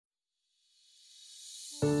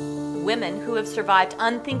Women who have survived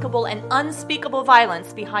unthinkable and unspeakable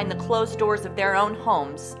violence behind the closed doors of their own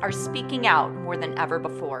homes are speaking out more than ever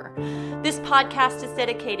before. This podcast is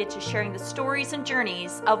dedicated to sharing the stories and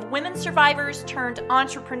journeys of women survivors turned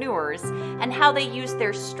entrepreneurs and how they use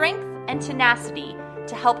their strength and tenacity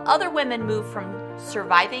to help other women move from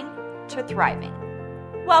surviving to thriving.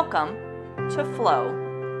 Welcome to Flow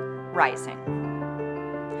Rising.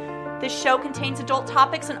 This show contains adult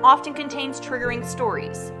topics and often contains triggering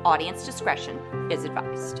stories. Audience discretion is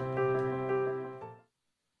advised.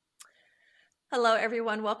 Hello,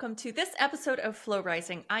 everyone. Welcome to this episode of Flow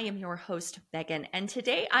Rising. I am your host, Megan, and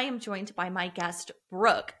today I am joined by my guest,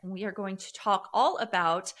 Brooke. We are going to talk all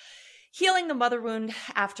about healing the mother wound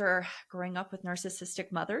after growing up with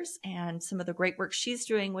narcissistic mothers and some of the great work she's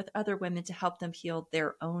doing with other women to help them heal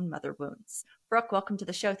their own mother wounds. Brooke, welcome to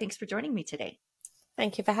the show. Thanks for joining me today.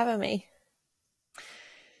 Thank you for having me.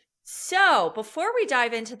 So before we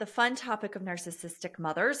dive into the fun topic of narcissistic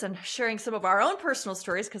mothers and sharing some of our own personal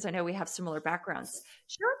stories, because I know we have similar backgrounds,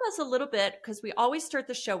 share with us a little bit, because we always start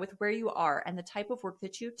the show with where you are and the type of work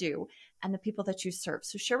that you do and the people that you serve.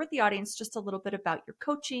 So share with the audience just a little bit about your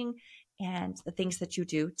coaching and the things that you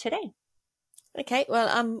do today. Okay,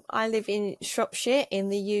 well, I live in Shropshire in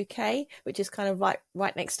the UK, which is kind of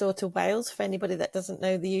right next door to Wales, for anybody that doesn't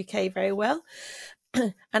know the UK very well.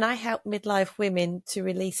 And I help midlife women to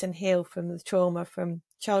release and heal from the trauma, from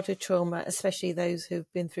childhood trauma, especially those who've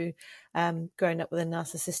been through growing up with a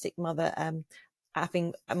narcissistic mother.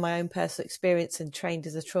 Having my own personal experience and trained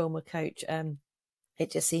as a trauma coach,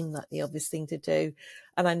 it just seemed like the obvious thing to do.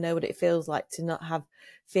 And I know what it feels like to not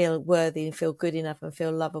feel worthy and feel good enough and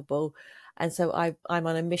feel lovable. And so I'm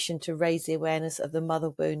on a mission to raise the awareness of the mother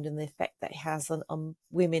wound and the effect that it has on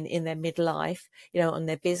women in their midlife, on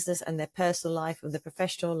their business and their personal life and their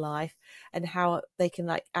professional life, and how they can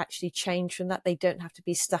actually change from that. They don't have to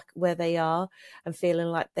be stuck where they are and feeling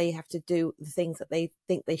like they have to do the things that they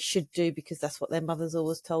think they should do because that's what their mothers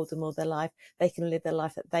always told them all their life. They can live their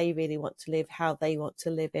life that they really want to live, how they want to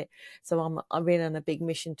live it. So I'm really on a big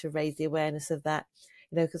mission to raise the awareness of that.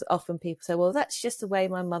 Because often people say, well, that's just the way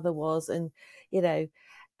my mother was. And,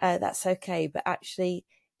 that's okay. But actually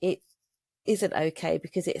it isn't okay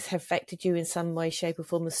because it's affected you in some way, shape or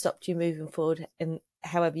form and stopped you moving forward and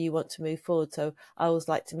however you want to move forward. So I always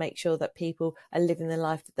like to make sure that people are living the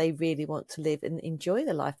life that they really want to live and enjoy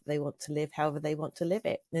the life that they want to live, however they want to live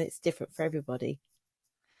it. And it's different for everybody.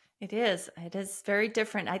 It is very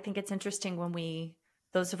different. I think it's interesting when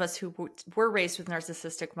those of us who were raised with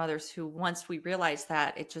narcissistic mothers, who once we realize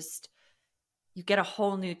that, you get a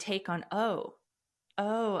whole new take on,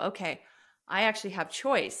 okay, I actually have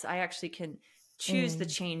choice. I actually can choose the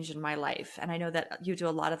change in my life. And I know that you do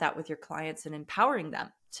a lot of that with your clients and empowering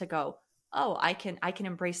them to go, I can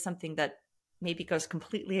embrace something that maybe goes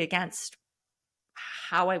completely against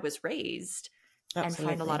how I was raised. Absolutely. And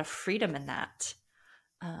find a lot of freedom in that.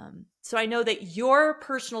 So I know that your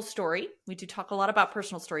personal story, we do talk a lot about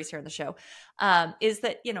personal stories here on the show, is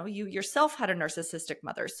that, you yourself had a narcissistic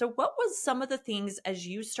mother. So what was some of the things as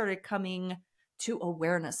you started coming to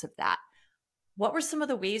awareness of that? What were some of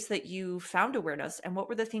the ways that you found awareness, and what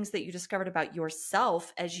were the things that you discovered about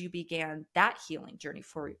yourself as you began that healing journey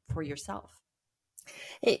for yourself?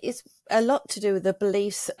 It's a lot to do with the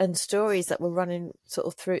beliefs and stories that were running sort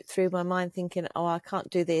of through my mind, thinking, I can't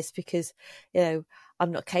do this because,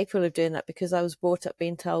 I'm not capable of doing that, because I was brought up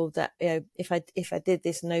being told that, if I did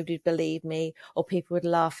this, nobody would believe me, or people would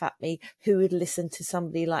laugh at me. Who would listen to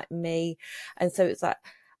somebody like me? And so it's like,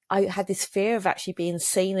 I had this fear of actually being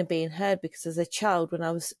seen and being heard, because as a child,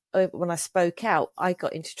 when I spoke out, I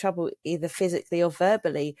got into trouble either physically or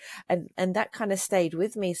verbally, and that kind of stayed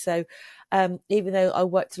with me. So, even though I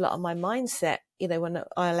worked a lot on my mindset, when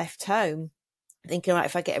I left home, thinking, right,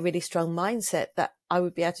 if I get a really strong mindset, that I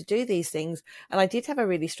would be able to do these things. And I did have a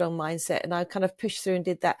really strong mindset, and I kind of pushed through and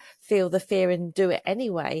did that, feel the fear and do it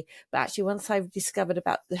anyway. But actually, once I discovered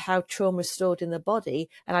about how trauma is stored in the body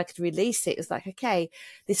and I could release it, it was like, okay,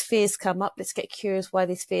 this fear's come up. Let's get curious why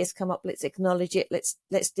this fear's come up. Let's acknowledge it.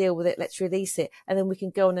 Let's deal with it. Let's release it. And then we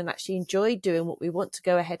can go on and actually enjoy doing what we want to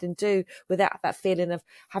go ahead and do without that feeling of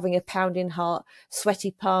having a pounding heart,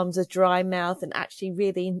 sweaty palms, a dry mouth, and actually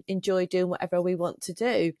really enjoy doing whatever we want to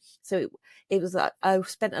do. So it was like, I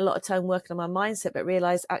spent a lot of time working on my mindset, but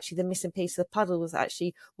realized actually the missing piece of the puzzle was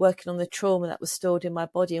actually working on the trauma that was stored in my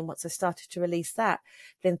body. And once I started to release that,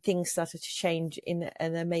 then things started to change in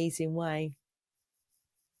an amazing way.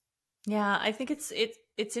 Yeah, I think it's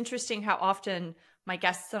interesting how often my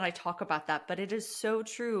guests and I talk about that, but it is so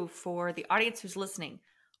true for the audience who's listening.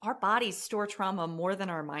 Our bodies store trauma more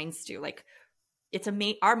than our minds do. Like,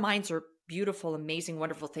 our minds are beautiful, amazing,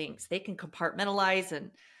 wonderful things. They can compartmentalize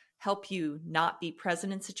and help you not be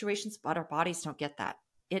present in situations, but our bodies don't get that.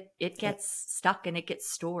 It Yeah. gets stuck and it gets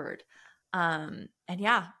stored. And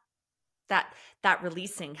yeah, that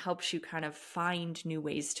releasing helps you kind of find new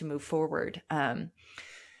ways to move forward.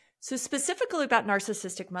 So specifically about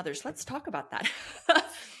narcissistic mothers, let's talk about that.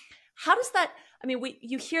 How does that, I mean,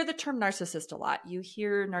 you hear the term narcissist a lot. You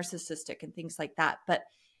hear narcissistic and things like that, but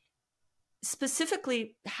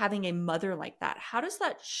specifically having a mother like that, how does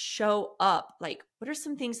that show up? Like, what are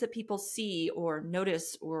some things that people see or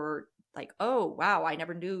notice, or like, oh, wow, I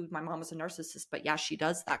never knew my mom was a narcissist, but yeah, she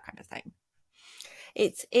does that kind of thing.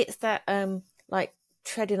 It's that like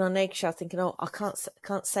treading on eggshells, thinking, oh, I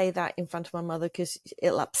can't say that in front of my mother because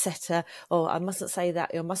it'll upset her, or I mustn't say that,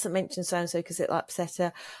 or I mustn't mention so and so because it'll upset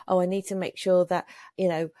her. Oh, I need to make sure that, you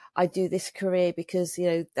know, I do this career because, you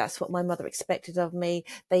know, that's what my mother expected of me.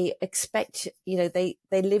 They expect, you know, they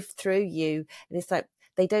live through you, and it's like,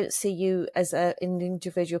 they don't see you as an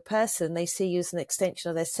individual person. They see you as an extension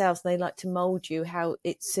of themselves, and they like to mold you how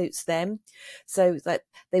it suits them. So that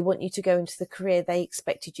they want you to go into the career they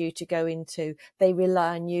expected you to go into. They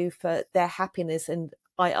rely on you for their happiness. And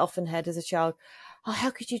I often heard as a child, oh,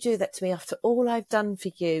 how could you do that to me after all I've done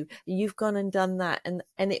for you? You've gone and done that. And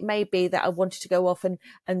it may be that I wanted to go off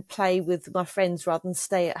and play with my friends rather than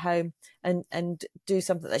stay at home and do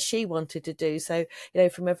something that she wanted to do. So, you know,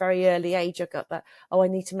 from a very early age, I got that, oh, I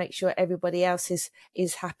need to make sure everybody else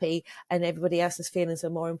is happy and everybody else's feelings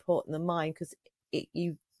are more important than mine. Because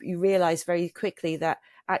you realize very quickly that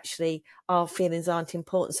actually our feelings aren't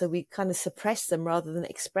important. So we kind of suppress them rather than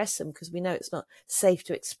express them because we know it's not safe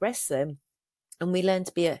to express them. And we learn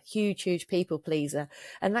to be a huge, huge people pleaser.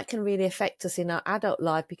 And that can really affect us in our adult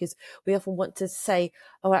life because we often want to say,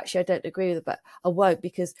 oh, actually, I don't agree with it, but I won't,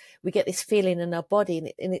 because we get this feeling in our body.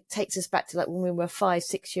 And it takes us back to like when we were 5,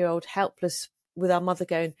 6-year-old helpless with our mother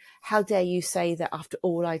going, how dare you say that after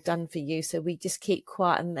all I've done for you? So we just keep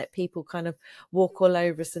quiet and let people kind of walk all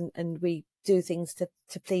over us, and we do things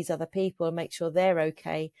to please other people and make sure they're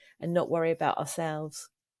okay and not worry about ourselves.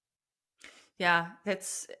 Yeah,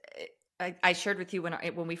 that's, I shared with you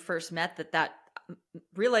when we first met that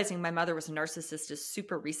realizing my mother was a narcissist is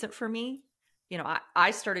super recent for me. You know,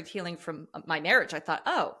 I started healing from my marriage. I thought,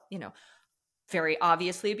 oh, you know, very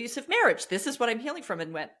obviously abusive marriage. This is what I'm healing from,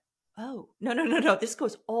 and went, oh, no. This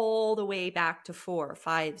goes all the way back to 4,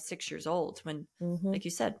 5, 6 years old when, like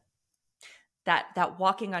you said, that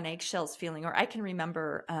walking on eggshells feeling. Or I can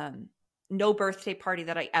remember no birthday party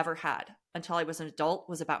that I ever had until I was an adult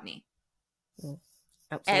was about me.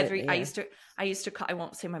 Absolutely, yeah. I used to call, I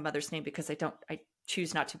won't say my mother's name because I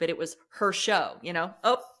choose not to, but it was her show, you know.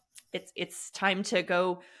 Oh, it's time to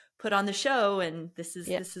go put on the show, and this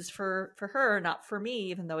is for her, not for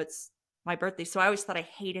me, even though it's my birthday. So I always thought I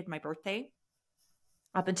hated my birthday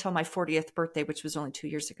up until my 40th birthday, which was only 2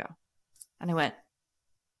 years ago. And I went,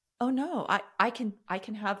 oh no, I can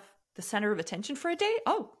have the center of attention for a day.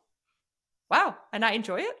 Oh, wow. And I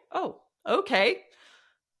enjoy it. Oh, okay.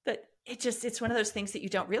 That it's one of those things that you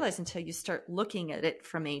don't realize until you start looking at it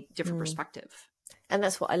from a different perspective. And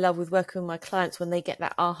that's what I love with working with my clients, when they get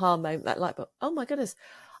that aha moment, that light bulb, oh my goodness,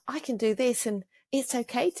 I can do this, and it's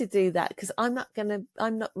okay to do that, because I'm not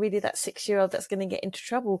really that 6-year-old that's going to get into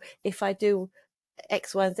trouble if I do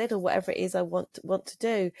X, Y, and Z, or whatever it is I want to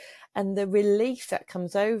do. And the relief that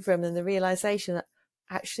comes over them, and the realization that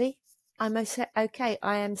actually I'm okay,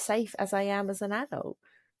 I am safe as I am as an adult.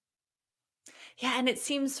 Yeah, and it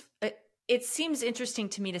seems interesting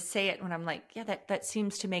to me to say it when I'm like, yeah, that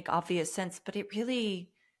seems to make obvious sense, but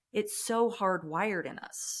it's so hardwired in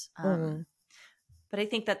us. But I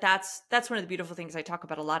think that's one of the beautiful things I talk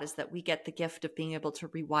about a lot, is that we get the gift of being able to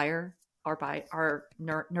rewire our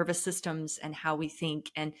nervous systems and how we think.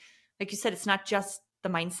 And like you said, it's not just the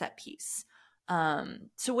mindset piece.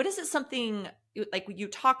 So what is it, something like you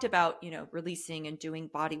talked about, you know, releasing and doing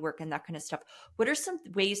body work and that kind of stuff? What are some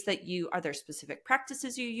ways that are there specific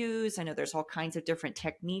practices you use? I know there's all kinds of different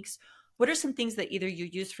techniques. What are some things that either you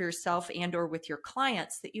use for yourself and or with your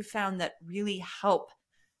clients that you found that really help,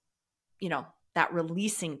 you know, that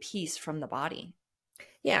releasing piece from the body?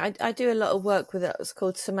 Yeah, I do a lot of work with what's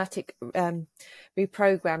called somatic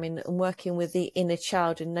reprogramming, and working with the inner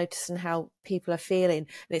child and noticing how people are feeling.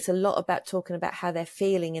 And it's a lot about talking about how they're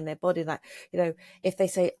feeling in their body. Like, you know, if they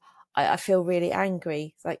say, I feel really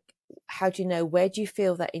angry, it's like, how do you know? Where do you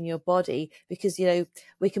feel that in your body? Because,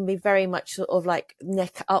 we can be very much sort of like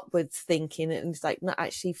neck upwards thinking, and it's like not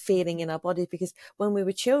actually feeling in our bodies, because when we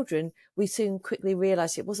were children, we soon quickly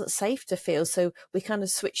realized it wasn't safe to feel. So we kind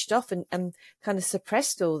of switched off and kind of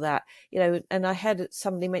suppressed all that, and I heard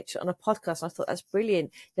somebody mention on a podcast, and I thought that's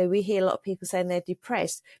brilliant. We hear a lot of people saying they're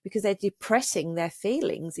depressed because they're depressing their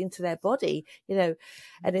feelings into their body, and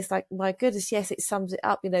it's like, my goodness, yes, it sums it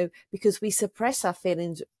up, because we suppress our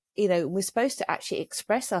feelings. We're supposed to actually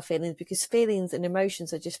express our feelings, because feelings and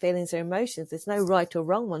emotions are just feelings and emotions. There's no right or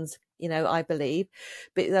wrong ones, I believe.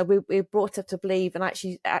 But we're brought up to believe, and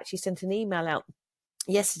actually sent an email out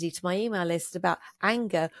yesterday to my email list about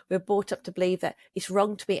anger. We're brought up to believe that it's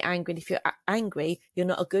wrong to be angry, and if you're angry, you're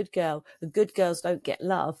not a good girl, and good girls don't get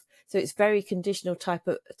love. So it's very conditional type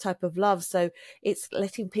of love. So it's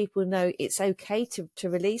letting people know it's okay to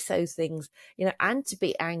release those things, and to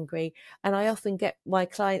be angry. And I often get my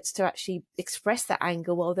clients to actually express that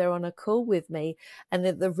anger while they're on a call with me, and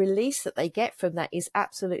the release that they get from that is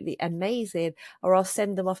absolutely amazing. Or I'll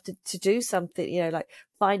send them off to do something, like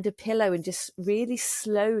find a pillow and just really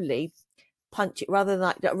slowly punch it, rather than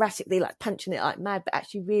like erratically, like punching it like mad, but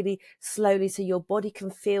actually really slowly, so your body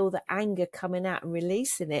can feel the anger coming out and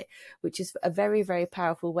releasing it, which is a very, very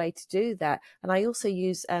powerful way to do that. And I also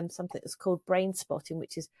use something that's called brain spotting,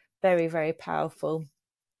 which is very, very powerful.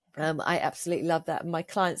 I absolutely love that. And my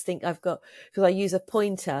clients think because I use a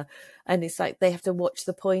pointer, and it's like they have to watch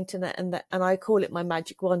the pointer, and I call it my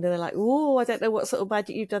magic wand. And they're like, "Oh, I don't know what sort of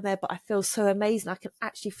magic you've done there, but I feel so amazing. I can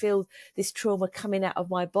actually feel this trauma coming out of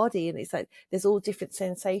my body." And it's like there's all different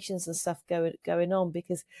sensations and stuff going on,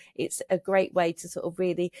 because it's a great way to sort of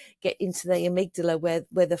really get into the amygdala,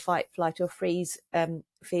 where the fight, flight, or freeze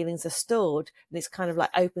feelings are stored, and it's kind of like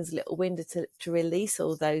opens a little window to release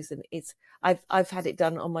all those. And I've had it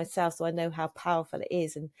done on myself, so I know how powerful it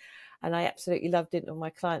is, and I absolutely love doing it on my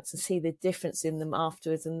clients and see the difference in them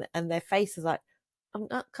afterwards, and their faces like, I'm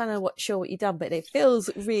not kind of sure what you've done, but it feels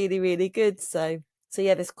really, really good. So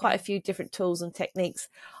yeah, there's quite a few different tools and techniques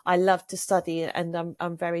I love to study, and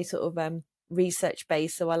I'm very sort of research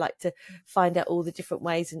based, so I like to find out all the different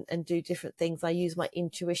ways and do different things. I use my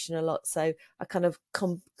intuition a lot, so I kind of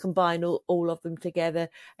combine all of them together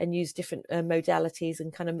and use different modalities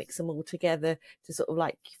and kind of mix them all together to sort of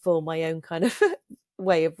like form my own kind of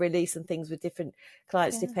way of releasing things with different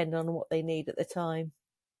clients, depending on what they need at the time.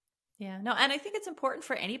 Yeah, no, and I think it's important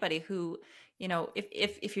for anybody who,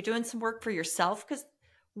 if you're doing some work for yourself, because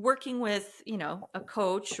working with, a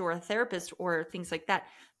coach or a therapist or things like that,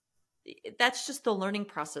 that's just the learning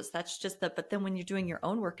process. That's just but then when you're doing your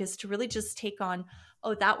own work, is to really just take on,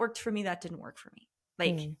 oh, that worked for me, that didn't work for me.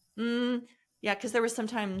 Like, yeah, because there was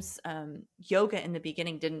sometimes yoga in the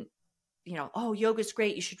beginning didn't, oh, yoga's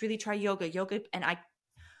great, you should really try yoga. And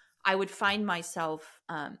I would find myself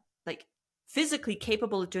like physically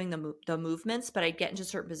capable of doing the movements, but I'd get into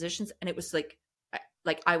certain positions and it was like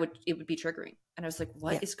it would be triggering. And I was like,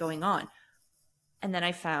 what is going on? And then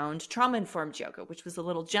I found trauma-informed yoga, which was a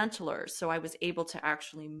little gentler. So I was able to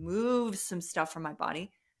actually move some stuff from my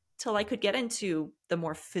body till I could get into the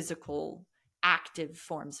more physical, active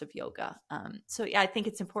forms of yoga. So yeah, I think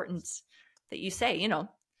it's important that you say,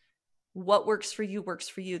 what works for you works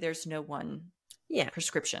for you. There's no one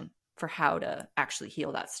prescription for how to actually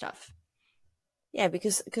heal that stuff. Yeah,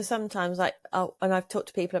 because sometimes and I've talked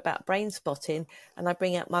to people about brain spotting, and I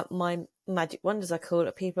bring out my magic wand, as I call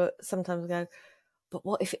it. People sometimes go, but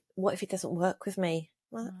what if it doesn't work with me?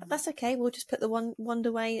 Well, that's okay. We'll just put the wand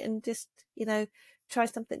away and just, try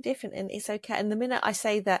something different, and it's okay. And the minute I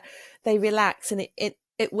say that, they relax, and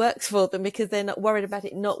it works for them, because they're not worried about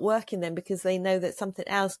it not working then, because they know that something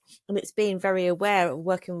else. And it's being very aware of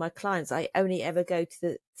working with my clients. I only ever go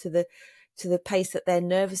to the pace that their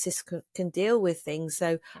nervous system can deal with things.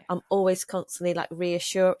 So I'm always constantly like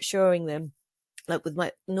reassuring them. Like with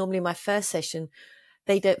normally my first session,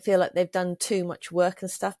 they don't feel like they've done too much work and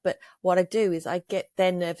stuff. But what I do is I get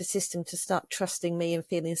their nervous system to start trusting me and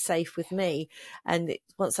feeling safe with me. And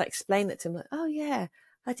once I explain it to them, like, oh yeah,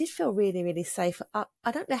 I did feel really, really safe.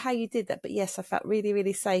 I don't know how you did that, but yes, I felt really,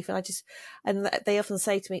 really safe. And they often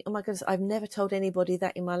say to me, oh my goodness, I've never told anybody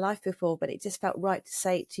that in my life before, but it just felt right to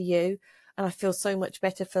say it to you. And I feel so much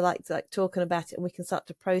better for like talking about it, and we can start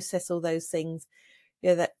to process all those things,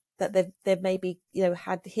 that they've maybe,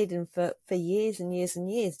 had hidden for years and years and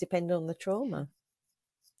years, depending on the trauma.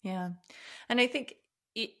 Yeah. And I think,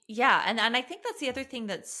 and I think that's the other thing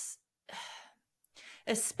that's,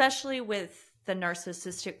 especially with the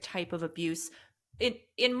narcissistic type of abuse,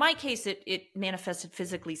 in my case, it manifested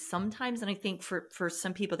physically sometimes. And I think for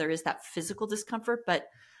some people there is that physical discomfort, but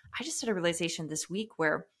I just had a realization this week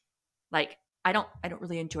where Like, I don't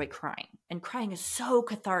really enjoy crying, and crying is so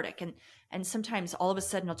cathartic. And sometimes all of a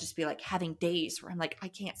sudden I'll just be like having days where I'm like, I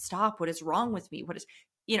can't stop. What is wrong with me? What is,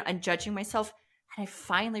 and judging myself. And I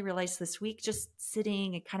finally realized this week, just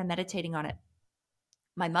sitting and kind of meditating on it.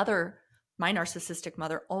 My mother, my narcissistic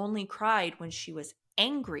mother, only cried when she was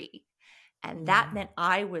angry. And that meant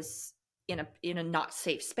I was in a not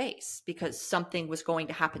safe space because something was going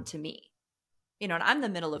to happen to me. And I'm the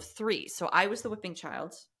middle of three. So I was the whipping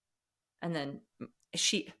child. And then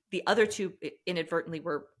the other two inadvertently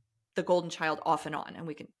were the golden child off and on. And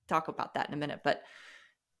we can talk about that in a minute. But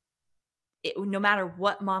no matter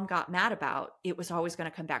what mom got mad about, it was always going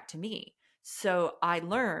to come back to me. So I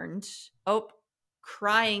learned,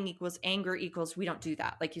 crying equals anger equals, we don't do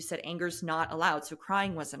that. Like you said, anger's not allowed. So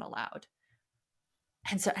crying wasn't allowed.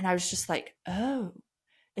 And I was just like, oh.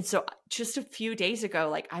 And so just a few days ago,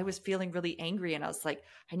 like I was feeling really angry and I was like,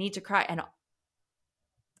 I need to cry. And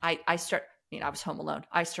I was home alone.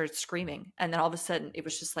 I started screaming. And then all of a sudden it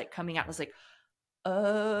was just like coming out. I was like,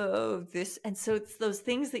 oh, this. And so it's those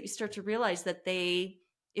things that you start to realize that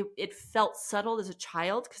it felt subtle as a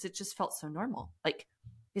child because it just felt so normal. Like,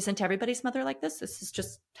 isn't everybody's mother like this? This is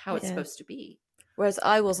just how it's supposed to be. Whereas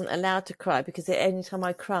I wasn't allowed to cry because any time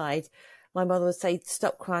I cried, my mother would say,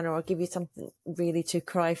 stop crying or I'll give you something really to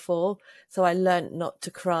cry for. So I learned not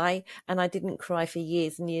to cry, and I didn't cry for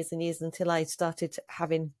years and years and years until I started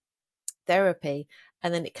having therapy.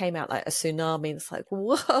 And then it came out like a tsunami. It's like,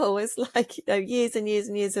 whoa, it's like, years and years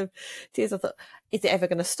and years of tears. I thought, is it ever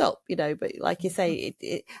going to stop? But like you say,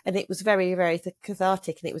 and it was very, very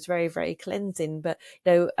cathartic, and it was very, very cleansing. But,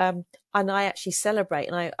 and I actually celebrate,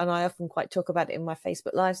 and I often quite talk about it in my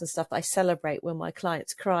Facebook lives and stuff. I celebrate when my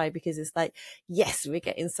clients cry because it's like, yes, we're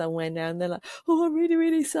getting somewhere now. And they're like, oh, I'm really,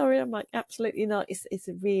 really sorry. I'm like, absolutely not. It's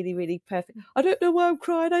a really, really perfect. I don't know why I'm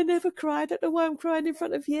crying. I never cry. I don't know why I'm crying in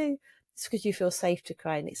front of you. It's because you feel safe to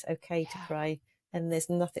cry, and it's okay to cry, and there's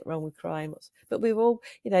nothing wrong with crying. But we've all,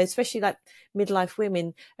 especially like midlife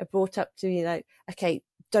women are brought up to, okay,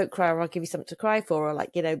 don't cry or I'll give you something to cry for, or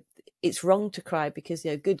like, it's wrong to cry because,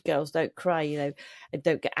 good girls don't cry, and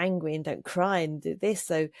don't get angry and don't cry and do this.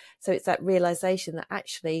 So it's that realization that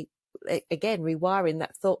actually, again, rewiring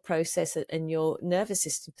that thought process and your nervous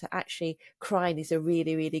system to actually crying is a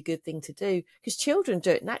really, really good thing to do, because children do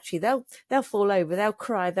it naturally. They'll fall over, they'll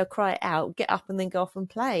cry it out, get up and then go off and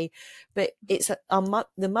play. But it's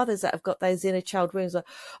the mothers that have got those inner child wounds like,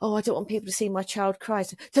 oh, I don't want people to see my child cry.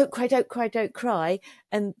 So don't cry, don't cry, don't cry.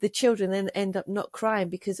 And the children then end up not crying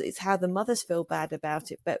because it's how the mothers feel bad about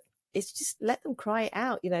it. But it's just let them cry it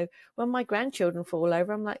out. When my grandchildren fall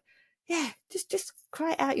over, I'm like, yeah, just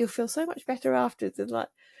cry it out. You'll feel so much better afterwards. And like,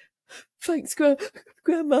 thanks,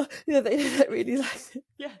 Grandma. They really like it.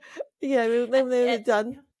 Yeah. Then they're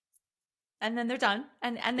done. And then they're done.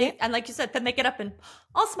 And and like you said, then they get up and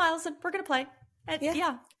all smiles and we're going to play. And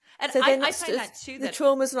And so I find that too. The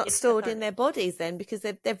trauma's not stored in their bodies then, because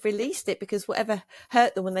they've released it, because whatever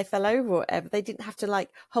hurt them when they fell over or whatever, they didn't have to like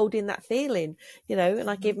hold in that feeling, and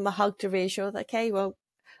I give them a hug to reassure that, okay, well,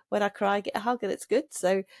 when I cry, I get a hug and it's good.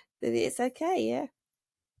 So it's okay.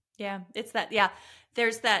 Yeah, it's that. Yeah,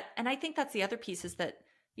 there's that. And I think that's the other piece is that,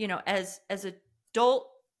 as adult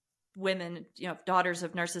women, daughters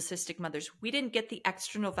of narcissistic mothers, we didn't get the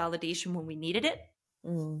external validation when we needed it,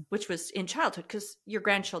 which was in childhood. Because your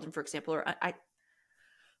grandchildren, for example, or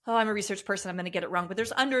I'm a research person, I'm going to get it wrong, but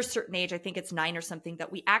there's under a certain age, I think it's 9 or something,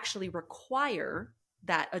 that we actually require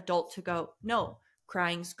that adult to go, no,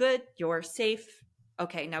 crying's good, you're safe.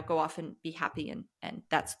 Okay, now go off and be happy. And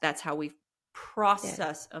that's how we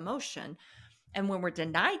process emotion. And when we're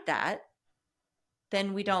denied that,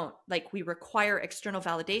 then we don't, we require external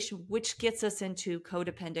validation, which gets us into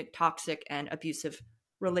codependent, toxic, and abusive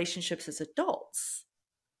relationships as adults.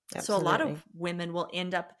 Absolutely. So a lot of women will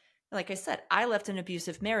end up, like I said, I left an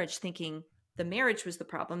abusive marriage thinking the marriage was the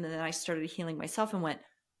problem. And then I started healing myself and went,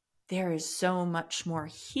 there is so much more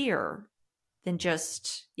here than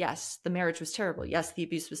just, yes, the marriage was terrible. Yes, the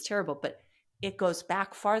abuse was terrible, but it goes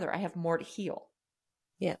back farther. I have more to heal.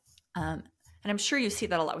 Yeah. And I'm sure you see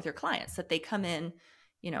that a lot with your clients, that they come in,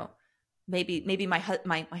 maybe my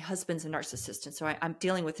husband's a narcissist. And so I'm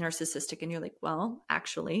dealing with narcissistic, and you're like, well,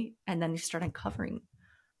 actually, and then you start uncovering,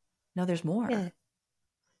 no, there's more. Yeah.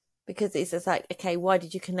 Because it's just like, okay, why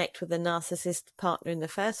did you connect with a narcissist partner in the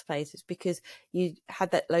first place? It's because you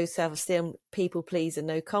had that low self-esteem, people pleaser,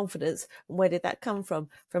 no confidence. And where did that come from?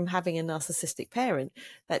 From having a narcissistic parent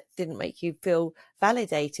that didn't make you feel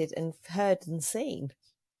validated and heard and seen.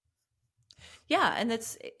 Yeah. And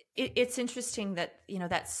it's interesting that,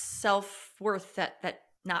 that self-worth, that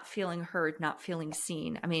not feeling heard, not feeling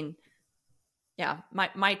seen. I mean, Yeah.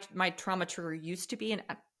 My trauma trigger used to be, and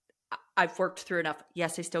I've worked through enough.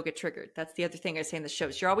 Yes, I still get triggered. That's the other thing I say in the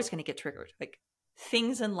shows. You're always going to get triggered. Like,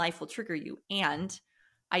 things in life will trigger you. And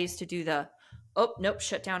I used to do oh, nope,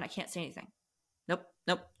 shut down. I can't say anything. Nope,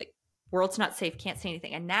 nope. Like, world's not safe. Can't say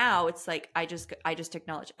anything. And now it's like, I just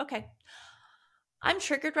acknowledge, okay, I'm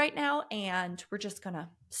triggered right now. And we're just going to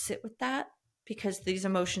sit with that, because these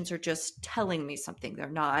emotions are just telling me something. They're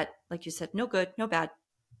not, like you said, no good, no bad.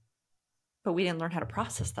 But we didn't learn how to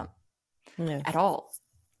process them at all.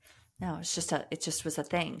 No, it just was a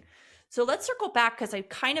thing. So let's circle back, because I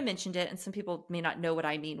kind of mentioned it, and some people may not know what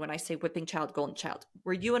I mean when I say whipping child, golden child.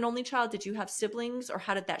 Were you an only child? Did you have siblings, or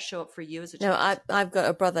how did that show up for you as a child? No, I've got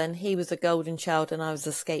a brother, and he was a golden child, and I was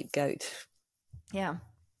a scapegoat. Yeah.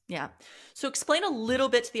 Yeah. So explain a little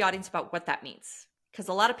bit to the audience about what that means, because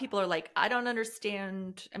a lot of people are like, I don't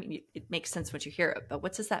understand. I mean, it makes sense once you hear it, but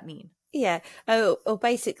what does that mean? Yeah. Oh,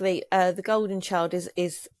 basically, the golden child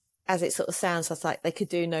is as it sort of sounds, it's like they could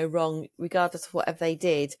do no wrong, regardless of whatever they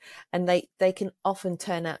did, and they can often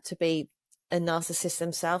turn out to be a narcissist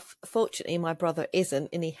themselves. Fortunately, my brother isn't,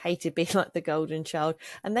 and he hated being like the golden child.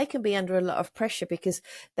 And they can be under a lot of pressure, because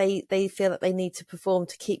they feel that they need to perform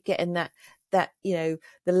to keep getting that the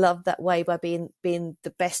love that way, by being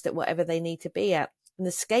the best at whatever they need to be at. And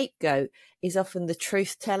the scapegoat is often the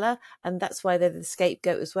truth teller, and that's why they're the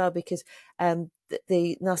scapegoat as well, because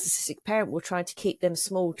the narcissistic parent will try to keep them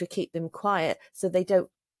small, to keep them quiet, so they don't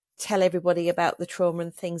tell everybody about the trauma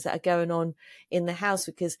and things that are going on in the house.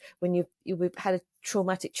 Because when you've had a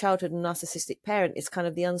traumatic childhood and narcissistic parent, it's kind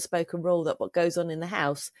of the unspoken rule that what goes on in the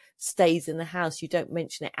house stays in the house. You don't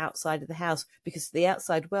mention it outside of the house, because the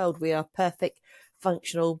outside world, we are perfect,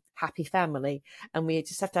 functional, happy family, and we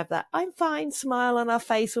just have to have that I'm fine smile on our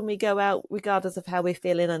face when we go out, regardless of how we're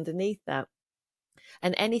feeling underneath that.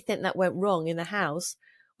 And anything that went wrong in the house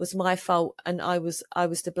was my fault, and I was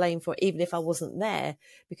to blame for it, even if I wasn't there,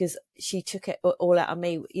 because she took it all out of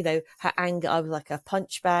me. Her anger, I was like a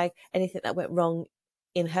punch bag. Anything that went wrong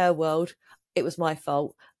in her world, it was my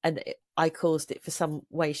fault, and I caused it for some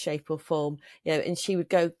way, shape or form. And she would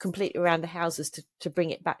go completely around the houses to bring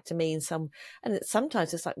it back to me and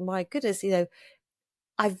sometimes it's like, my goodness,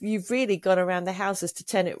 you've really gone around the houses to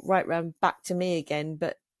turn it right round back to me again.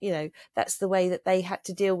 But that's the way that they had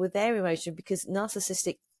to deal with their emotion, because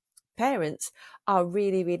narcissistic parents are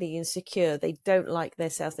really, really insecure. They don't like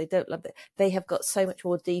themselves. They don't love it. They have got so much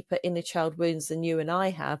more deeper inner child wounds than you and I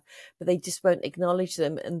have, but they just won't acknowledge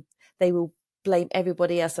them, and they will blame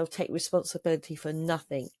everybody else. They'll take responsibility for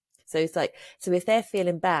nothing. So it's like, so if they're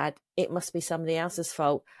feeling bad, it must be somebody else's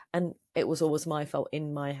fault. And it was always my fault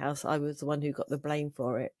in my house. I was the one who got the blame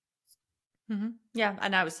for it. Mm-hmm. Yeah.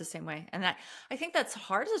 And I was the same way. And I think that's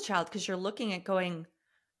hard as a child, because you're looking at going,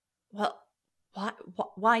 well,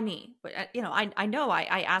 why me? I know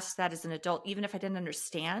I asked that as an adult, even if I didn't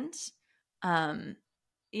understand.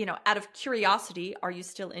 Out of curiosity, are you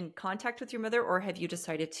still in contact with your mother, or have you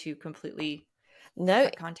decided to completely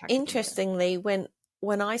cut contact? Interestingly, when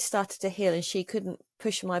I started to heal and she couldn't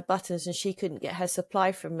push my buttons and she couldn't get her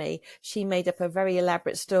supply from me, she made up a very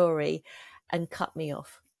elaborate story and cut me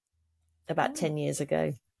off about 10 years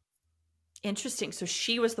ago. Interesting. So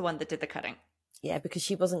she was the one that did the cutting. Yeah, because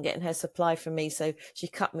she wasn't getting her supply from me, so she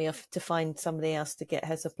cut me off to find somebody else to get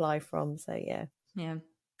her supply from. So yeah.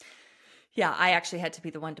 Yeah, I actually had to be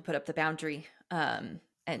the one to put up the boundary. And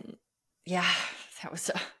yeah, that was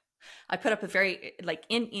I put up a very,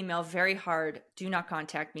 in email, very hard, do not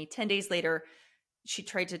contact me. 10 days later, she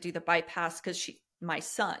tried to do the bypass, because my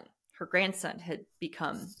son, her grandson, had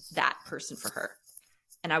become that person for her.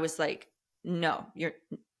 And I was like, no, you're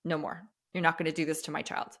no more. You're not going to do this to my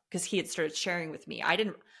child, because he had started sharing with me. I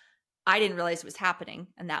didn't realize it was happening.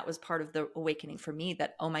 And that was part of the awakening for me,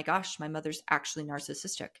 that, oh my gosh, my mother's actually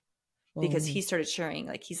narcissistic, because he started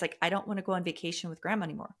sharing, he's like, I don't want to go on vacation with grandma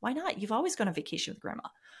anymore. Why not? You've always gone on vacation with grandma.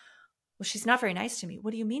 Well, she's not very nice to me.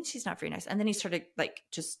 What do you mean she's not very nice? And then he started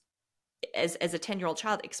just as a 10-year-old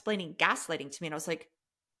child explaining gaslighting to me. And I was like,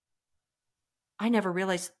 I never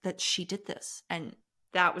realized that she did this. And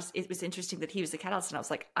it was interesting that he was the catalyst. And I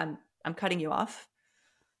was like, I'm cutting you off.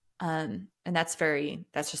 And that's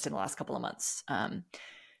just in the last couple of months. I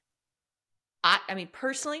mean,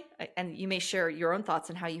 personally, and you may share your own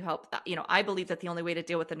thoughts on how you help, I believe that the only way to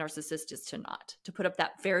deal with a narcissist is to put up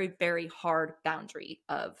that very, very hard boundary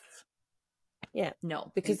of, no,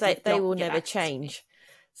 because they will never change.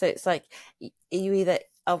 So it's like, you either,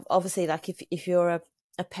 obviously, if you're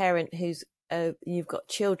a parent who's, you've got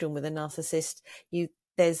children with a narcissist,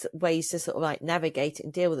 there's ways to sort of navigate it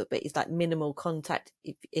and deal with it, but it's minimal contact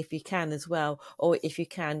if you can as well. Or if you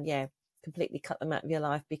can, completely cut them out of your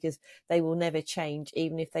life, because they will never change,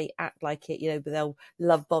 even if they act like it, you know, but they'll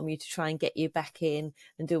love bomb you to try and get you back in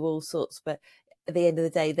and do all sorts. But at the end of the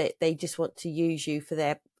day, they just want to use you for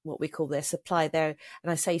their, what we call their supply there.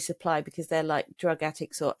 And I say supply because they're like drug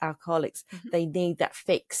addicts or alcoholics. Mm-hmm. They need that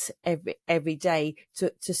fix every day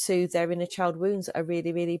to soothe their inner child wounds that are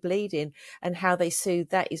really, really bleeding. And how they soothe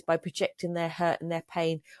that is by projecting their hurt and their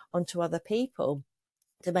pain onto other people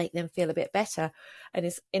to make them feel a bit better.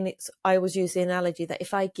 And I always use the analogy that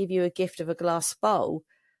if I give you a gift of a glass bowl,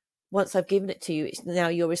 once I've given it to you, it's now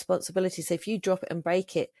your responsibility. So if you drop it and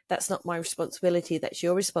break it, that's not my responsibility. That's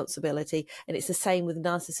your responsibility. And it's the same with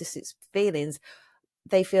narcissistic feelings.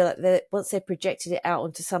 They feel like once they've projected it out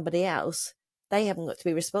onto somebody else, they haven't got to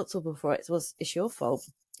be responsible for it. It's your fault.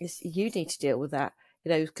 You need to deal with that,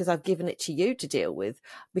 you know, because I've given it to you to deal with,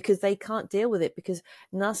 because they can't deal with it. Because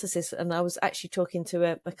narcissists, and I was actually talking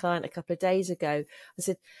to a client a couple of days ago. I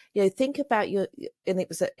said, you know, think about and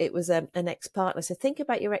it was an ex-partner. I said, think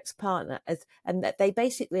about your ex-partner and that they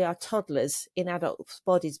basically are toddlers in adults'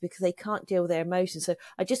 bodies because they can't deal with their emotions. So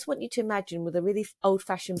I just want you to imagine with a really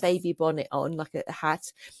old-fashioned baby bonnet on, like a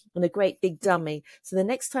hat, and a great big dummy. So the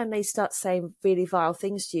next time they start saying really vile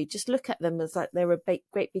things to you, just look at them as like they're a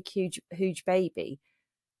great big huge baby.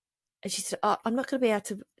 And she said, oh, I'm not going to be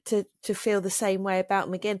able to feel the same way about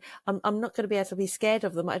them again. I'm not going to be able to be scared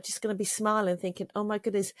of them. I'm just going to be smiling, thinking, oh my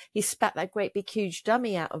goodness, he spat that great big huge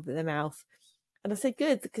dummy out of their mouth. And I said,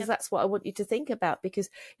 good, because that's what I want you to think about. Because,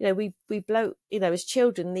 you know, we blow, you know, as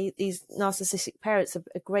children, these narcissistic parents are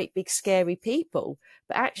great big scary people.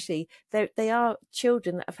 But actually, they are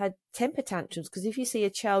children that have had temper tantrums. Because if you see a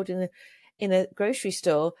child in a grocery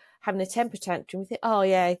store having a temper tantrum, we think, oh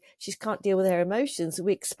yeah, she can't deal with her emotions.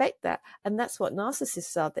 We expect that. And that's what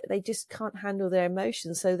narcissists are, that they just can't handle their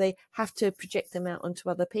emotions. So they have to project them out onto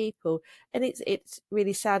other people. And it's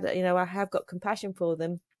really sad that, you know, I have got compassion for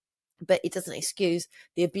them, but it doesn't excuse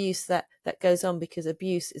the abuse that goes on, because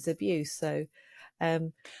abuse is abuse. So, yeah.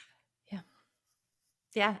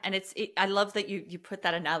 And I love that you put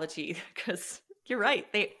that analogy, because you're right.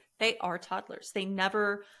 They are toddlers. They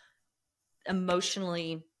never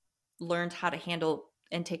emotionally learned how to handle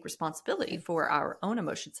and take responsibility for our own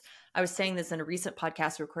emotions. I was saying this in a recent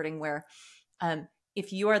podcast recording where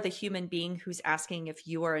if you are the human being who's asking if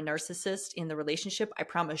you are a narcissist in the relationship, I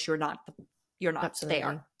promise you're not. Absolutely. They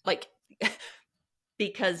are, like,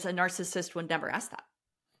 because a narcissist would never ask that.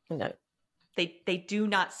 No. They do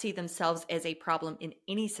not see themselves as a problem in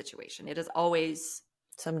any situation. It is always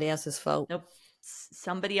somebody else's fault. Nope.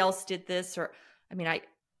 Somebody else did this, or I mean,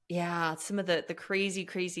 some of the crazy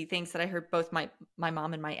things that I heard both my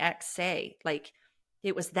mom and my ex say, like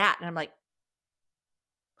it was that. And I'm like,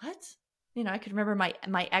 what? You know, I could remember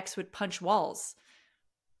my ex would punch walls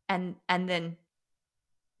and then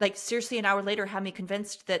like seriously an hour later have me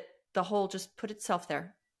convinced that the hole just put itself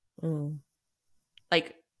there.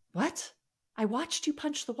 Like, what? I watched you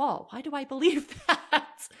punch the wall. Why do I believe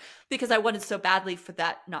that? Because I wanted so badly for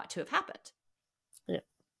that not to have happened. Yeah.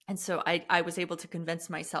 And so I was able to convince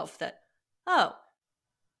myself that, oh,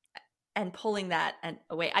 and pulling that and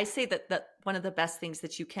away. I say that one of the best things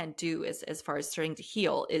that you can do as far as starting to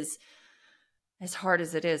heal is, as hard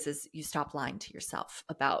as it is you stop lying to yourself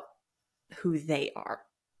about who they are.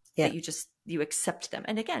 Yeah. That you accept them.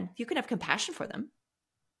 And again, you can have compassion for them.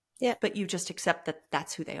 Yeah. But you just accept that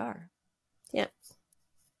that's who they are. Yeah.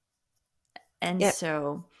 And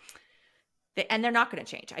so, and they're not going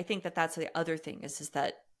to change. I think that's the other thing is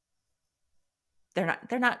that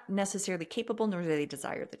they're not necessarily capable, nor do they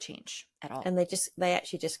desire the change at all. And they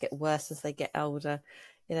actually just get worse as they get older.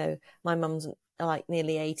 You know, my mum's like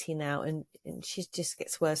nearly 80 now, and she just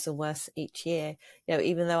gets worse and worse each year. You know,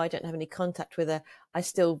 even though I don't have any contact with her, I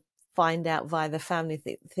still find out via the family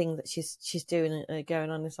thing that she's doing and going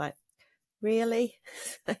on. It's like, really?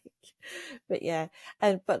 But yeah,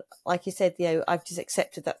 but like you said, you know, I've just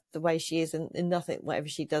accepted that the way she is, and nothing, whatever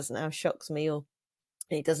she does now, shocks me, or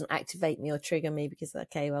it doesn't activate me or trigger me, because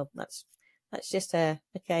okay, well, that's just her.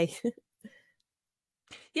 Okay.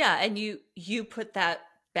 Yeah, and you put that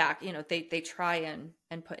back. You know, they try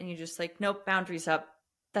and put, and you just like, nope, boundaries up.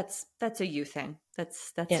 That's a you thing.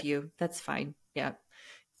 That's you. That's fine. Yeah.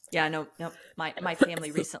 No. My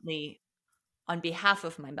family recently, on behalf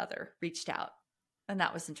of my mother, reached out, and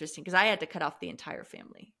that was interesting because I had to cut off the entire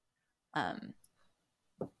family.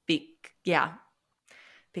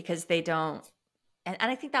 Because they don't, and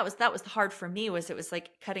I think that was hard for me. It was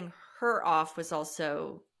like cutting her off was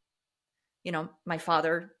also, you know, my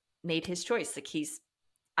father made his choice. Like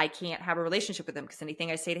I can't have a relationship with him because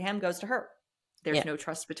anything I say to him goes to her. There's no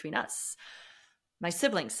trust between us. My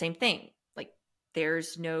siblings, same thing. Like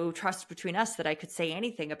there's no trust between us that I could say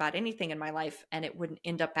anything about anything in my life and it wouldn't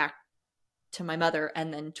end up back to my mother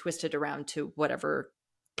and then twisted around to whatever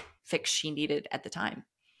fix she needed at the time.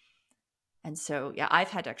 And so, yeah, I've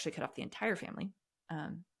had to actually cut off the entire family.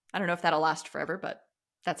 I don't know if that'll last forever, but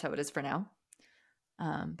that's how it is for now.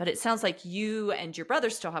 But it sounds like you and your brother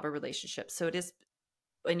still have a relationship. So it is,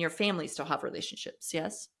 and your family still have relationships.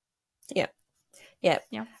 Yes. Yeah. Yeah.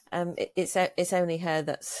 Yeah. It's only her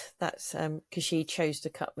that's because she chose to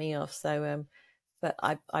cut me off. So, but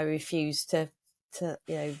I refuse to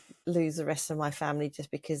lose the rest of my family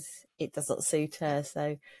just because it doesn't suit her.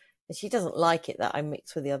 So, and she doesn't like it that I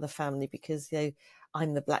mix with the other family because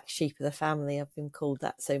I'm the black sheep of the family. I've been called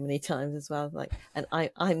that so many times as well. Like, and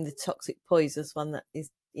I'm the toxic poisonous one that is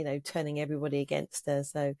turning everybody against her.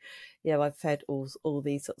 So, I've heard all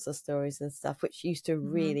these sorts of stories and stuff, which used to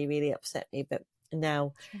really, really upset me, but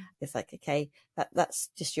now it's like, okay, that's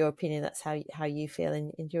just your opinion. That's how you feel,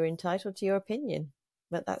 and you're entitled to your opinion.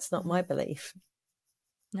 But that's not my belief.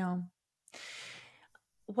 No.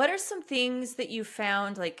 What are some things that you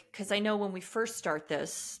found, like, because I know when we first start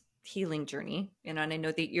this healing journey, and I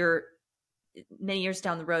know that you're many years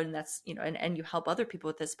down the road and that's, and you help other people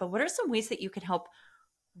with this, but what are some ways that you can help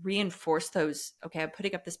reinforce those? Okay, I'm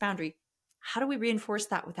putting up this boundary. How do we reinforce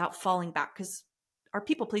that without falling back? Because our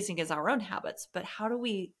people pleasing is our own habits, but how do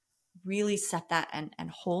we really set that and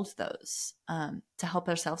hold those to help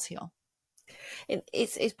ourselves heal?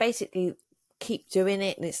 It's basically keep doing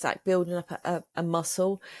it, and it's like building up a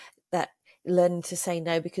muscle that learning to say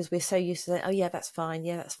no, because we're so used to that. Oh yeah, that's fine.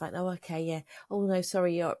 Yeah, that's fine. Oh, okay. Yeah. Oh no,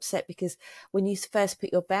 sorry, you're upset. Because when you first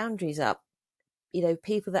put your boundaries up,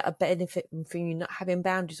 people that are benefiting from you not having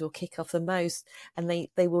boundaries will kick off the most, and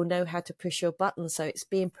they will know how to push your buttons. So it's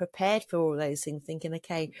being prepared for all those things, thinking,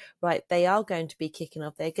 okay, right, they are going to be kicking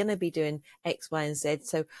off. They're going to be doing X, Y, and Z.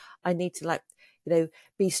 So I need to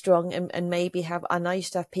be strong and maybe have, and I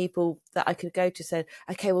used to have people that I could go to say,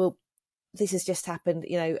 okay, well, this has just happened,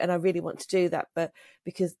 and I really want to do that, but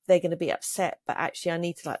because they're going to be upset, but actually I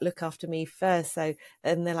need to look after me first. So,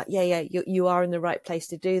 and they're like, yeah, you are in the right place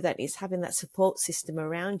to do that. And it's having that support system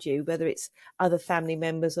around you, whether it's other family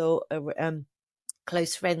members or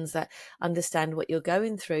close friends that understand what you're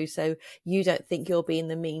going through, so you don't think you're being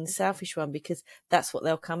the mean selfish one, because that's what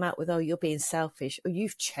they'll come out with. Oh, you're being selfish, or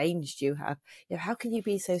you've changed, you have, how can you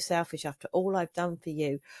be so selfish after all I've done for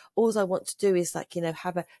you? All I want to do is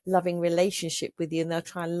have a loving relationship with you, and they'll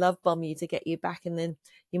try and love bomb you to get you back, and then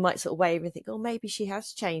you might sort of waver and think, oh, maybe she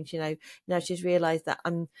has changed, now she's realized that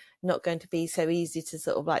I'm not going to be so easy to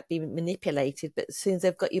sort of be manipulated. But as soon as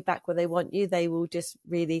they've got you back where they want you, they will just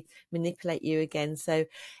really manipulate you again. So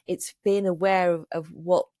it's being aware of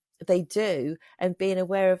what they do, and being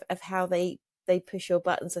aware of how they push your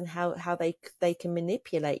buttons, and how they can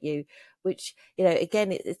manipulate you, which,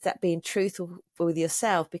 again, it's that being truthful with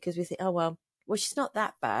yourself, because we think, oh, well, she's not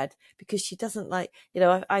that bad, because she doesn't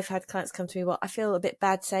I've had clients come to me, well, I feel a bit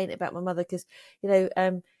bad saying it about my mother, because,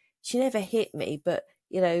 she never hit me, but,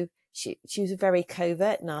 she was a very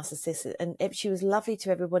covert narcissist, and she was lovely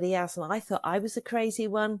to everybody else. And I thought I was the crazy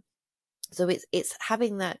one. So it's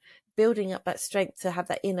having that, building up that strength to have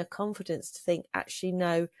that inner confidence to think, actually,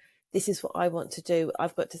 no, this is what I want to do.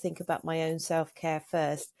 I've got to think about my own self-care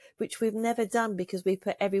first, which we've never done, because we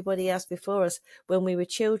put everybody else before us. When we were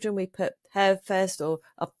children, we put her first, or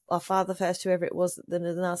our father first, whoever it was, the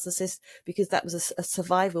narcissist, because that was a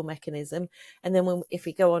survival mechanism. And then if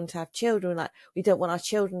we go on to have children, we don't want our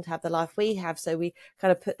children to have the life we have, so we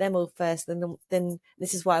kind of put them all first. And then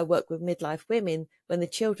this is why I work with midlife women. When the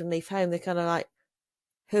children leave home, they're kind of like,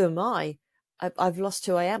 who am I? I've lost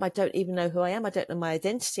who I am. I don't even know who I am. I don't know my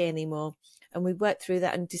identity anymore. And we work through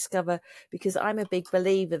that and discover, because I'm a big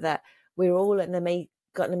believer that we're all got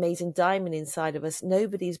an amazing diamond inside of us.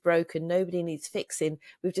 Nobody's broken. Nobody needs fixing.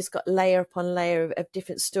 We've just got layer upon layer of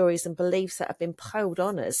different stories and beliefs that have been piled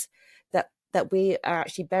on us, that we are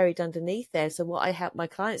actually buried underneath there. So what I help my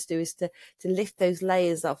clients do is to lift those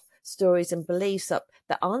layers of stories and beliefs up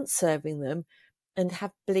that aren't serving them, and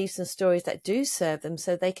have beliefs and stories that do serve them,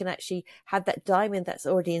 so they can actually have that diamond that's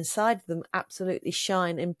already inside of them absolutely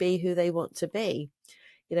shine and be who they want to be.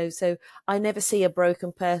 So I never see a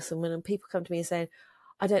broken person. When people come to me and saying,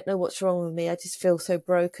 I don't know what's wrong with me, I just feel so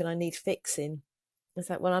broken, I need fixing. It's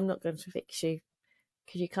like, well, I'm not going to fix you,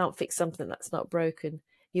 because you can't fix something that's not broken.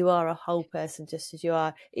 You are a whole person just as you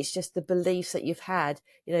are. It's just the beliefs that you've had,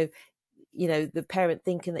 the parent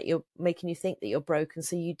thinking that you're making you think that you're broken,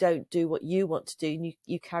 so you don't do what you want to do, and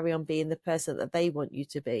you carry on being the person that they want you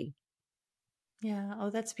to be. Yeah. Oh,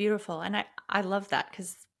 that's beautiful. And I love that,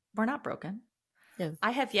 because we're not broken. Yeah.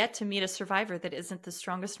 I have yet to meet a survivor that isn't the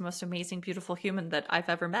strongest, most amazing, beautiful human that I've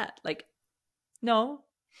ever met. Like, no,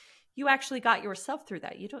 you actually got yourself through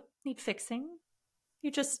that. You don't need fixing.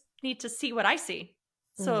 You just need to see what I see.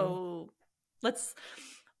 Mm. So let's,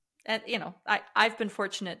 and I've been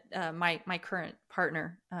fortunate. My current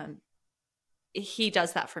partner, he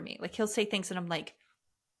does that for me. Like, he'll say things and I'm like,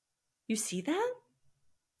 you see that?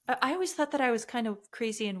 I always thought that I was kind of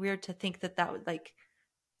crazy and weird to think that would, like,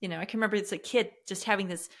 I can remember as a kid just having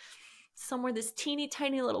this teeny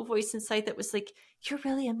tiny little voice inside that was like, you're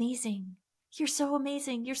really amazing. You're so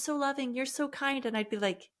amazing. You're so loving. You're so kind. And I'd be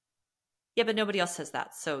like, yeah, but nobody else says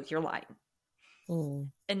that. So you're lying. Mm.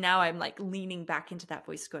 And now I'm like leaning back into that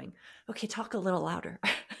voice going, okay, talk a little louder.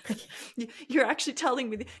 You're actually telling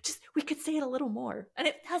me just, we could say it a little more. And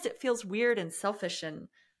it feels weird and selfish. And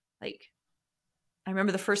like, I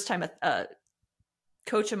remember the first time a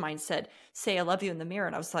coach of mine said, say, I love you in the mirror.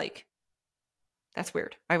 And I was like, that's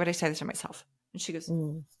weird. Why would I say this to myself? And she goes,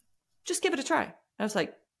 just give it a try. I was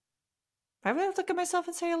like, why would I look at myself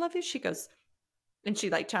and say I love you? She goes, and she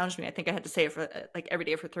like challenged me. I think I had to say it for like every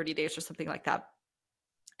day for 30 days or something like that.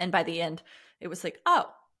 And by the end, it was like, oh,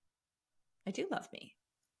 I do love me.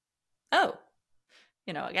 Oh,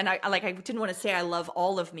 and I didn't want to say I love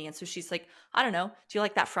all of me. And so she's like, I don't know. Do you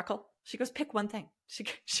like that freckle? She goes, pick one thing.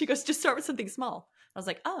 She goes, just start with something small. I was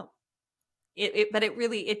like, oh, but it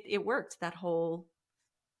really, it worked. That whole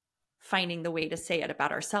finding the way to say it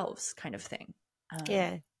about ourselves kind of thing.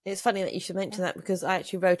 Yeah. It's funny that you should mention that, because I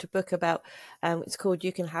actually wrote a book about, it's called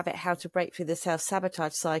You Can Have It, How to Break Through the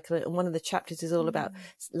Self-Sabotage Cycle. And one of the chapters is all about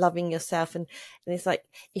loving yourself. And it's like,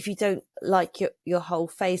 if you don't like your whole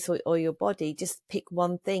face or your body, just pick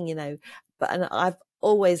one thing, and I've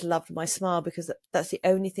always loved my smile, because that's the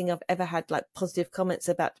only thing I've ever had like positive comments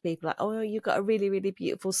about to people, like, oh, you've got a really, really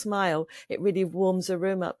beautiful smile. It really warms a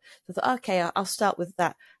room up. So I thought, okay, I'll start with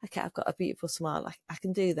that. Okay, I've got a beautiful smile. I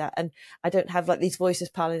can do that. And I don't have like these voices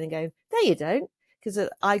piling and going, no, you don't. Because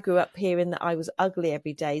I grew up hearing that I was ugly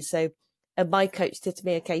every day. So my coach said to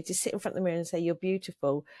me, okay, just sit in front of the mirror and say, you're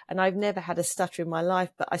beautiful. And I've never had a stutter in my life,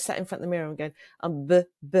 but I sat in front of the mirror and going, I'm b,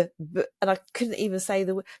 b, b. And I couldn't even say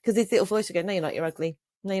the word, because this little voice would go, no, you're not, you're ugly.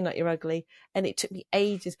 No, you're not, you're ugly. And it took me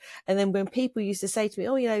ages. And then when people used to say to me,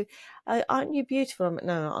 oh, aren't you beautiful? I'm like,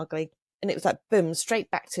 no, not ugly. And it was like, boom,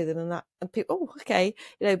 straight back to them. And people, oh, okay.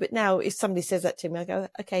 But now if somebody says that to me, I go,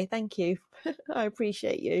 okay, thank you. I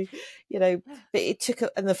appreciate you, but it took,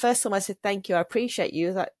 and the first time I said, thank you, I appreciate you, I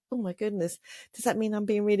was like, oh my goodness, does that mean I'm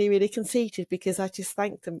being really, really conceited because I just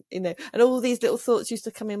thanked them, and all these little thoughts used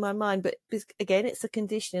to come in my mind. But again, it's the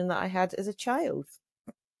conditioning that I had as a child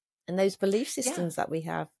and those belief systems that we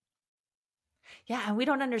have. Yeah. And we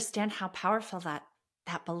don't understand how powerful that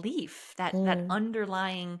belief, that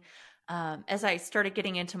underlying, as I started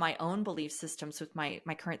getting into my own belief systems with my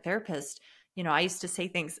current therapist, I used to say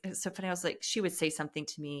things. It was so funny. I was like, she would say something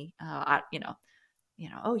to me, oh,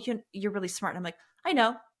 you're really smart. And I'm like, I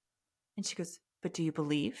know. And she goes, but do you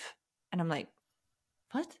believe? And I'm like,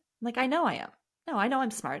 what? I'm like, I know I am. No, I know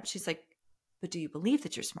I'm smart. She's like, but do you believe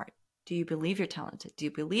that you're smart? Do you believe you're talented? Do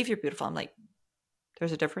you believe you're beautiful? I'm like,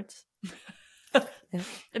 there's a difference. And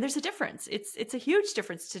there's a difference. It's a huge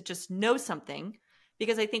difference to just know something,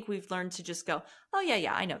 because I think we've learned to just go, oh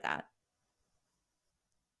yeah, I know that.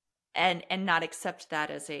 And not accept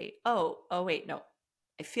that as a, oh wait, no,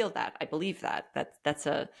 I feel that, I believe that. That's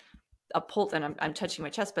a pulled, and I'm touching my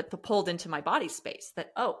chest, but the pulled into my body space,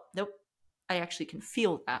 that, oh nope, I actually can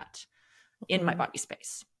feel that in my body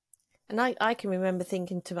space. And I can remember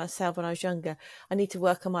thinking to myself when I was younger, I need to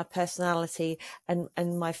work on my personality and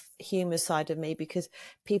my humor side of me, because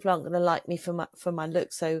people aren't going to like me for my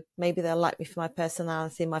looks. So maybe they'll like me for my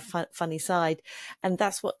personality and my funny side. And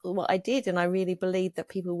that's what I did. And I really believed that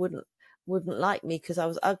people wouldn't like me because I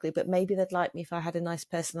was ugly, but maybe they'd like me if I had a nice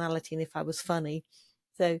personality and if I was funny.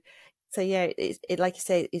 So yeah, it like you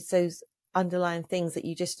say, it's those underlying things that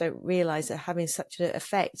you just don't realize are having such an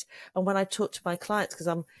effect. And when I talk to my clients, because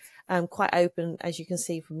I'm quite open, as you can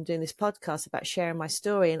see from doing this podcast, about sharing my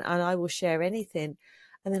story, and I will share anything.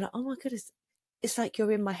 And they're like, oh my goodness, it's like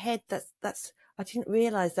you're in my head. That's I didn't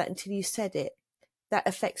realize that until you said it. That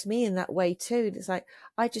affects me in that way too. And it's like,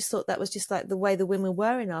 I just thought that was just like the way the women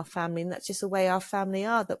were in our family. And that's just the way our family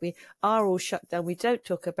are, that we are all shut down. We don't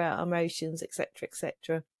talk about our emotions, etc.,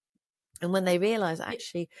 etc. And when they realize,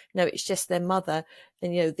 actually, no, it's just their mother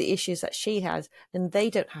and, the issues that she has, and they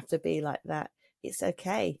don't have to be like that. It's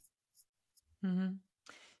okay. Mm-hmm.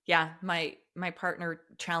 Yeah. My partner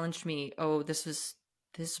challenged me. Oh, this was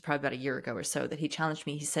probably about a year ago or so, that he challenged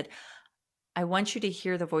me. He said, I want you to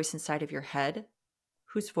hear the voice inside of your head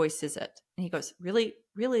whose voice is it? And he goes, really,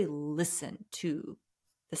 really listen to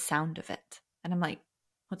the sound of it. And I'm like,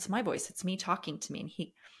 what's my voice? It's me talking to me. And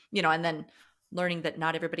he, and then learning that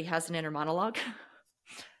not everybody has an inner monologue.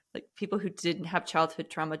 Like people who didn't have childhood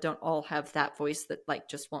trauma don't all have that voice that like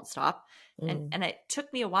just won't stop. And it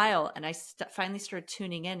took me a while, and I finally started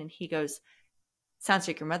tuning in, and he goes, sounds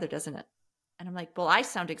like your mother, doesn't it? And I'm like, well, I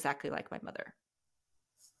sound exactly like my mother.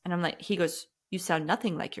 And I'm like, he goes, you sound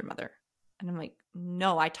nothing like your mother. And I'm like,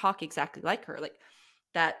 no, I talk exactly like her. Like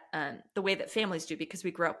that, the way that families do, because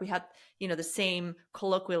we grew up, we had, the same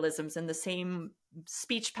colloquialisms and the same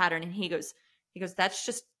speech pattern. And he goes, that's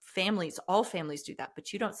just families. All families do that,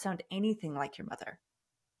 but you don't sound anything like your mother.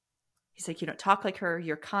 He's like, you don't talk like her.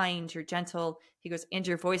 You're kind, you're gentle. He goes, and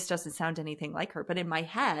your voice doesn't sound anything like her. But in my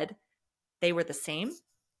head, they were the same.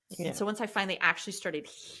 Yeah. And so once I finally actually started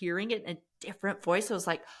hearing it in a different voice, I was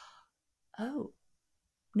like, oh,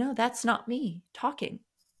 no, that's not me talking.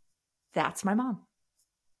 That's my mom.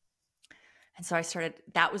 And so I started,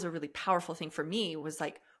 that was a really powerful thing for me, was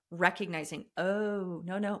like recognizing, oh,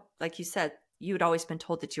 no. Like you said, you had always been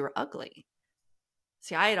told that you were ugly.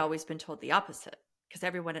 See, I had always been told the opposite, because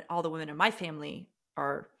all the women in my family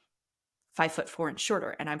are 5'4" and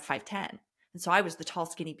shorter, and I'm 5'10". And so I was the tall,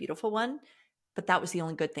 skinny, beautiful one, but that was the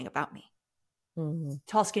only good thing about me. Mm-hmm.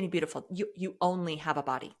 Tall, skinny, beautiful. You only have a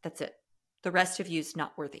body. That's it. The rest of you is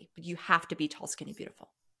not worthy, but you have to be tall, skinny,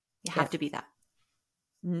 beautiful. You have to be that.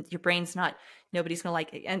 Your brain's not, nobody's going to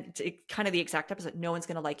like it. And kind of the exact opposite. No one's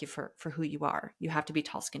going to like you for who you are. You have to be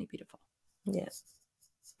tall, skinny, beautiful. Yes.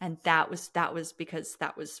 And that was because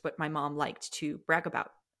that was what my mom liked to brag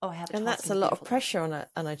about. Oh, I have a tall, and that's skinny, a lot of beautiful pressure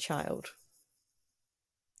on a child.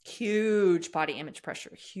 Huge body image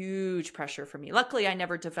pressure, huge pressure for me. Luckily, I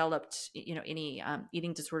never developed, any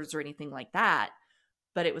eating disorders or anything like that,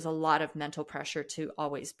 but it was a lot of mental pressure to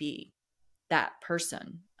always be that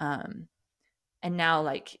person. And now,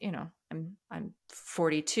 like, I'm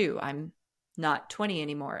 42. I'm not 20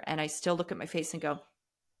 anymore, and I still look at my face and go,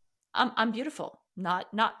 I'm beautiful. Not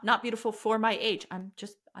beautiful for my age. I'm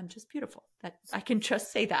just beautiful. That I can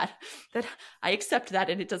just say that I accept that,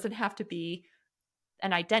 and it doesn't have to be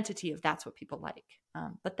an identity of that's what people like.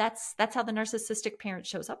 But that's how the narcissistic parent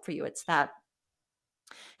shows up for you. It's the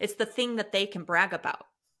thing that they can brag about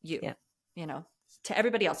you, to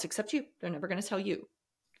everybody else except you. They're never going to tell you.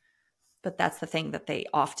 But that's the thing that they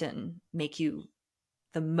often make you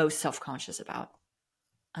the most self-conscious about,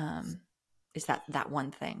 is that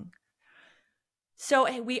one thing.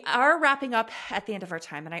 So we are wrapping up at the end of our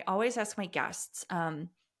time. And I always ask my guests,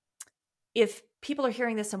 if people are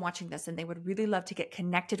hearing this and watching this and they would really love to get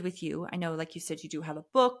connected with you. I know, like you said, you do have a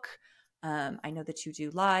book. I know that you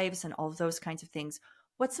do lives and all of those kinds of things.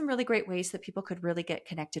 What's some really great ways that people could really get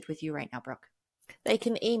connected with you right now, Brooke? They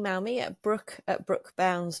can email me at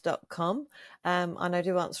brooke@brookebownes.com. And I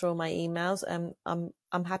do answer all my emails.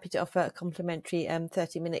 I'm happy to offer a complimentary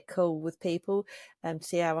 30-minute call with people to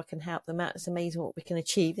see how I can help them out. It's amazing what we can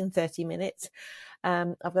achieve in 30 minutes.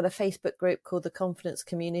 I've got a Facebook group called the Confidence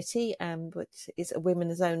Community, which is a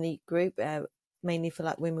women's only group, mainly for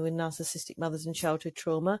like women with narcissistic mothers and childhood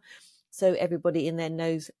trauma. So everybody in there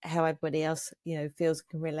knows how everybody else, feels and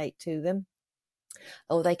can relate to them.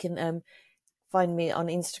 Or they can find me on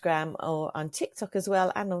Instagram or on TikTok as well,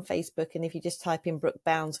 and on Facebook. And if you just type in Brooke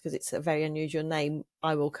Bownes, because it's a very unusual name,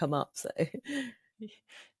 I will come up. So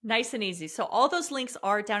nice and easy. So all those links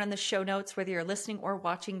are down in the show notes, whether you're listening or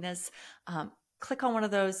watching this. Click on one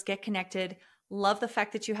of those, get connected. Love the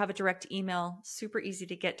fact that you have a direct email. Super easy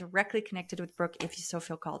to get directly connected with Brooke if you so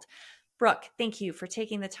feel called. Brooke, thank you for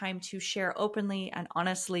taking the time to share openly and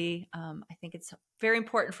honestly. I think it's very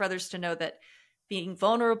important for others to know that being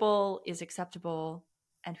vulnerable is acceptable,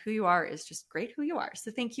 and who you are is just great who you are.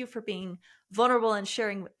 So thank you for being vulnerable and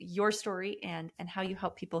sharing your story and how you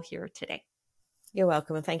help people here today. You're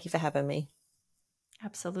welcome, and thank you for having me.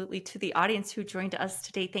 Absolutely. To the audience who joined us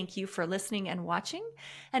today, thank you for listening and watching.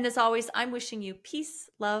 And as always, I'm wishing you peace,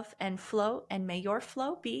 love, and flow, and may your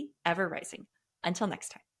flow be ever rising. Until next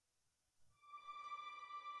time.